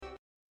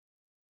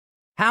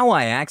How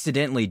I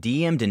accidentally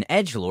DM'd an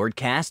edgelord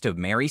cast of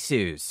Mary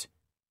Sue's.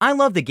 I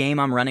love the game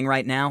I'm running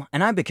right now,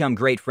 and I've become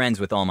great friends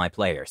with all my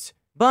players.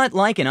 But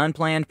like an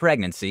unplanned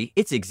pregnancy,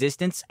 its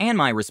existence and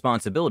my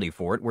responsibility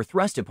for it were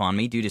thrust upon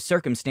me due to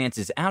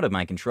circumstances out of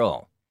my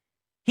control.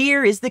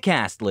 Here is the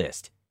cast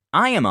list.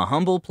 I am a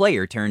humble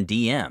player turned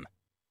DM.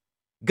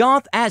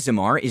 Goth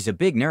Azamar is a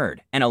big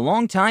nerd and a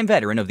longtime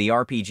veteran of the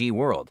RPG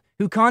world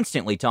who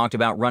constantly talked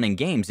about running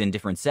games in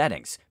different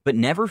settings, but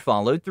never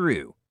followed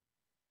through.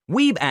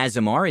 Weeb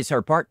Azamar is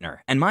her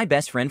partner and my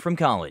best friend from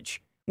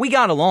college. We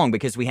got along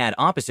because we had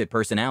opposite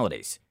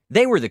personalities.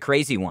 They were the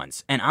crazy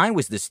ones, and I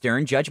was the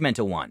stern,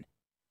 judgmental one.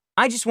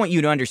 I just want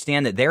you to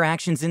understand that their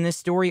actions in this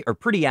story are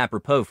pretty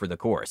apropos for the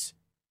course.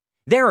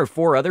 There are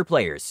 4 other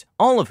players,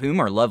 all of whom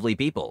are lovely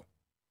people.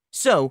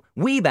 So,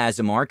 Weeb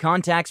Azamar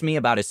contacts me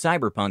about a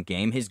cyberpunk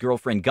game his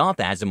girlfriend Goth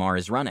Azamar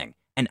is running,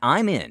 and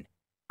I'm in.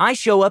 I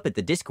show up at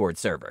the Discord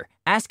server,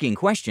 asking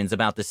questions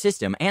about the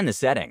system and the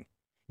setting.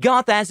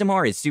 Goth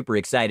Azamar is super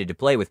excited to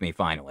play with me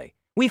finally.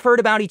 We've heard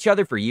about each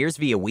other for years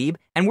via Weeb,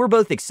 and we're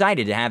both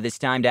excited to have this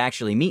time to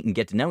actually meet and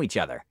get to know each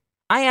other.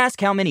 I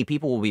ask how many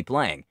people will be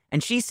playing,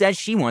 and she says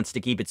she wants to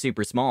keep it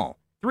super small.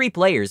 3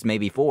 players,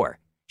 maybe 4.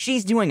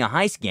 She's doing a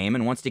heist game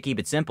and wants to keep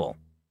it simple.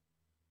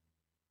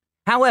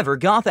 However,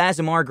 Goth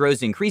Azamar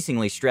grows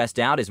increasingly stressed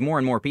out as more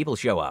and more people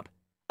show up.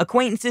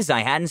 Acquaintances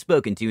I hadn't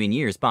spoken to in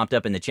years popped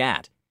up in the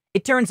chat.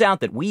 It turns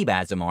out that Weeb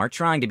Azamar,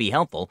 trying to be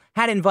helpful,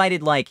 had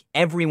invited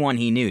everyone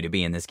he knew to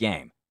be in this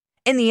game.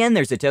 In the end,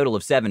 there's a total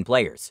of 7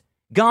 players.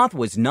 Goth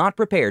was not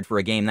prepared for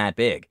a game that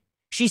big.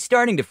 She's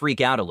starting to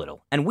freak out a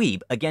little, and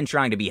Weeb, again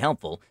trying to be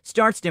helpful,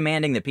 starts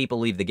demanding that people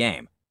leave the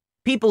game.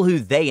 People who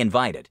they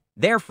invited,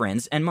 their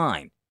friends and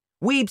mine.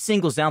 Weeb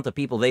singles out the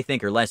people they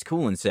think are less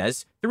cool and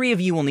says, 3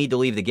 of you will need to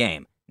leave the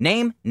game.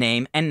 Name,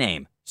 name, and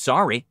name.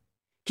 Sorry.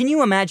 Can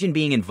you imagine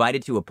being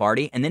invited to a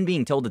party and then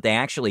being told that they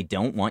actually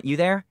don't want you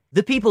there?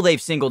 The people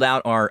they've singled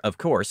out are, of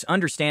course,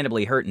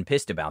 understandably hurt and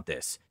pissed about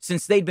this,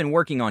 since they'd been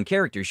working on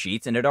character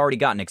sheets and had already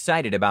gotten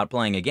excited about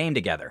playing a game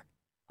together.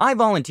 I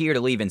volunteer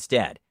to leave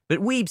instead, but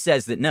Weeb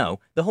says that no,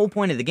 the whole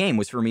point of the game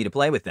was for me to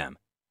play with them.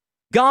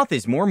 Goth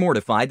is more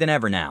mortified than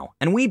ever now,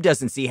 and Weeb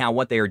doesn't see how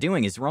what they are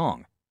doing is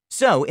wrong.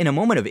 So, in a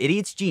moment of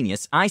idiot's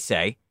genius, I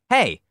say,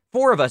 hey,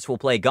 4 of us will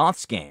play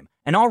Goth's game,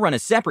 and I'll run a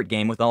separate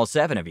game with all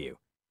 7 of you.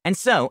 And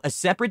so, a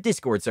separate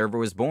Discord server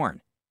was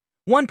born.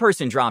 1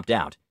 person dropped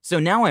out, so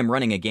now I'm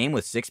running a game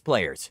with 6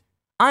 players.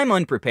 I'm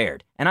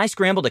unprepared, and I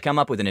scramble to come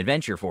up with an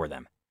adventure for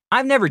them.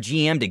 I've never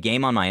GM'd a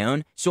game on my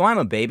own, so I'm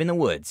a babe in the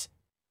woods.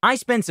 I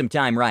spent some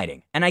time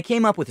writing, and I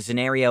came up with a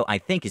scenario I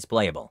think is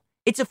playable.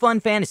 It's a fun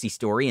fantasy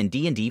story in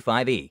D&D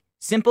 5e.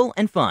 Simple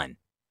and fun.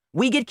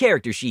 We get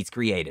character sheets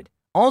created.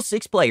 All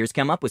 6 players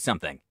come up with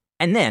something.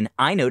 And then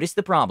I notice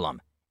the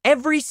problem.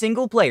 Every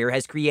single player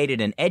has created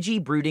an edgy,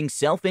 brooding,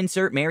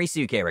 self-insert Mary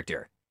Sue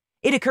character.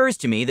 It occurs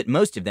to me that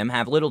most of them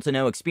have little to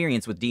no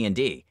experience with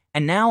D&D,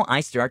 and now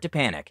I start to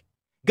panic.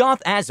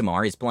 Goth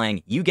Azamar is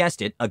playing, you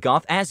guessed it, a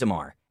Goth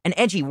Azamar, an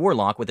edgy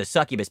warlock with a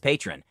succubus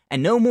patron,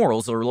 and no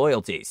morals or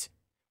loyalties.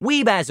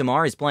 Weeb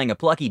Azamar is playing a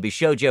plucky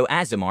Bishojo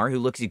Azamar who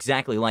looks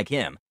exactly like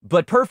him,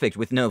 but perfect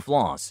with no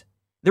flaws.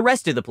 The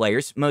rest of the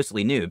players,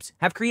 mostly noobs,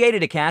 have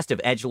created a cast of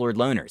edgelord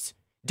loners.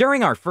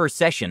 During our first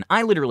session,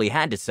 I literally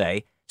had to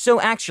say, so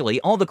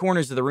actually, all the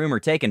corners of the room are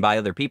taken by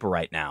other people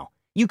right now.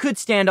 You could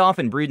stand off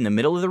and brood in the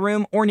middle of the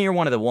room or near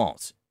one of the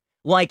walls.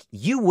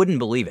 You wouldn't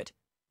believe it.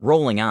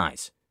 Rolling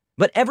eyes.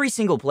 But every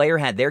single player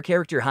had their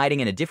character hiding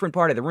in a different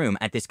part of the room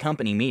at this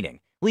company meeting,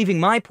 leaving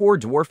my poor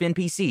dwarf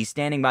NPC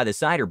standing by the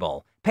cider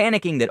bowl,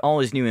 panicking that all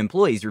his new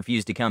employees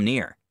refused to come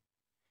near.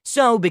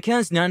 So,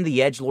 because none of the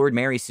edgelord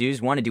Mary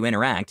Sues wanted to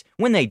interact,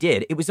 when they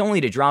did, it was only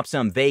to drop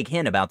some vague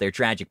hint about their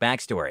tragic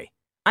backstory.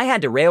 I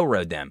had to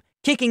railroad them,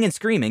 kicking and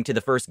screaming to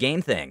the first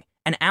game thing,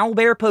 an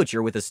owlbear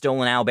poacher with a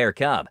stolen owlbear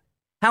cub.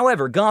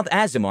 However, Goth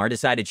Azamar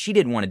decided she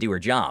didn't want to do her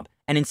job,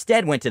 and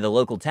instead went to the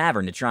local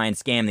tavern to try and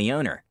scam the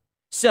owner.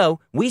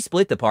 So, we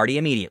split the party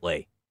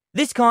immediately.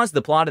 This caused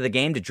the plot of the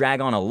game to drag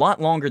on a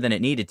lot longer than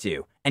it needed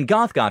to, and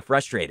Goth got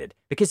frustrated,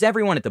 because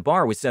everyone at the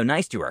bar was so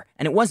nice to her,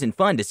 and it wasn't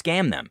fun to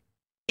scam them.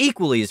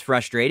 Equally as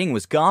frustrating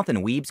was Goth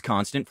and Weeb's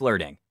constant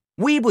flirting.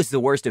 Weeb was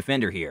the worst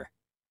offender here.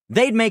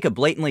 They'd make a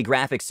blatantly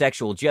graphic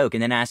sexual joke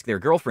and then ask their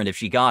girlfriend if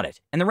she got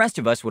it, and the rest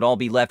of us would all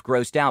be left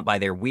grossed out by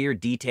their weird,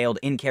 detailed,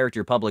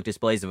 in-character public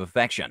displays of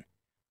affection.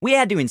 We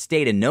had to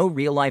instate a no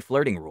real-life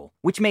flirting rule,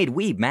 which made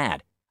Weeb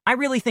mad. I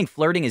really think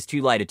flirting is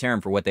too light a term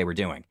for what they were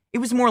doing. It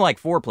was more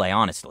like foreplay,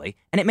 honestly,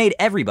 and it made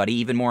everybody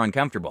even more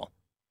uncomfortable.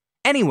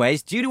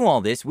 Anyways, due to all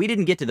this, we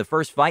didn't get to the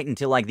first fight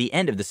until the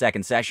end of the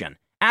second session,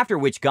 after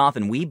which Goth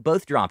and Weeb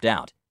both dropped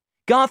out.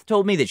 Goth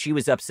told me that she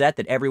was upset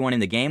that everyone in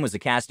the game was a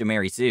cast of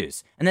Mary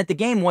Sues, and that the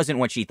game wasn't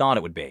what she thought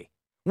it would be.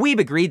 Weeb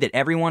agreed that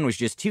everyone was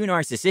just too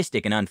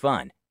narcissistic and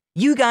unfun.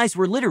 You guys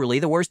were literally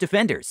the worst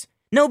offenders.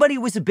 Nobody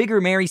was a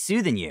bigger Mary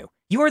Sue than you.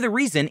 You're the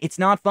reason it's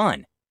not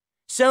fun.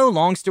 So,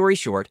 long story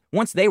short,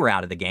 once they were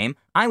out of the game,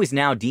 I was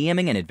now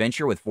DMing an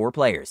adventure with 4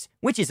 players,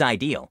 which is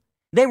ideal.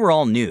 They were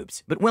all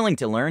noobs, but willing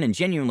to learn and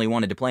genuinely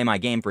wanted to play my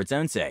game for its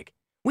own sake.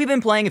 We've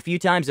been playing a few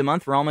times a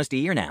month for almost a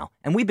year now,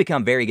 and we've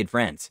become very good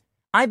friends.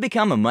 I've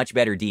become a much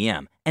better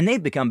DM, and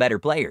they've become better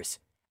players.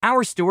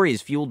 Our story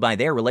is fueled by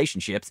their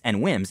relationships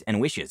and whims and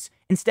wishes,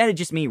 instead of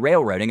just me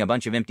railroading a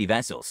bunch of empty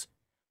vessels.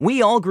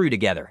 We all grew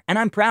together, and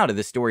I'm proud of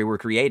the story we're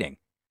creating.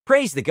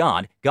 Praise the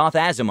god, Goth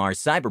Azimar's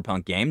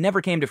cyberpunk game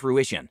never came to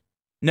fruition.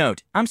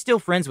 Note, I'm still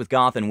friends with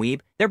Goth and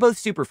Weeb. They're both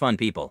super fun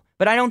people,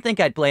 but I don't think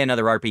I'd play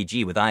another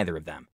RPG with either of them.